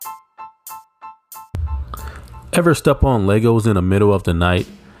Ever step on Legos in the middle of the night?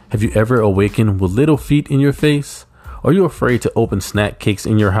 Have you ever awakened with little feet in your face? Are you afraid to open snack cakes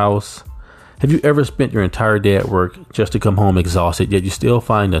in your house? Have you ever spent your entire day at work just to come home exhausted, yet you still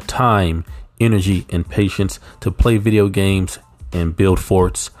find the time, energy, and patience to play video games and build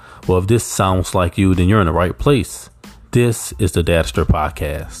forts? Well, if this sounds like you, then you're in the right place. This is the DADster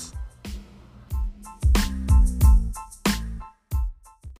podcast.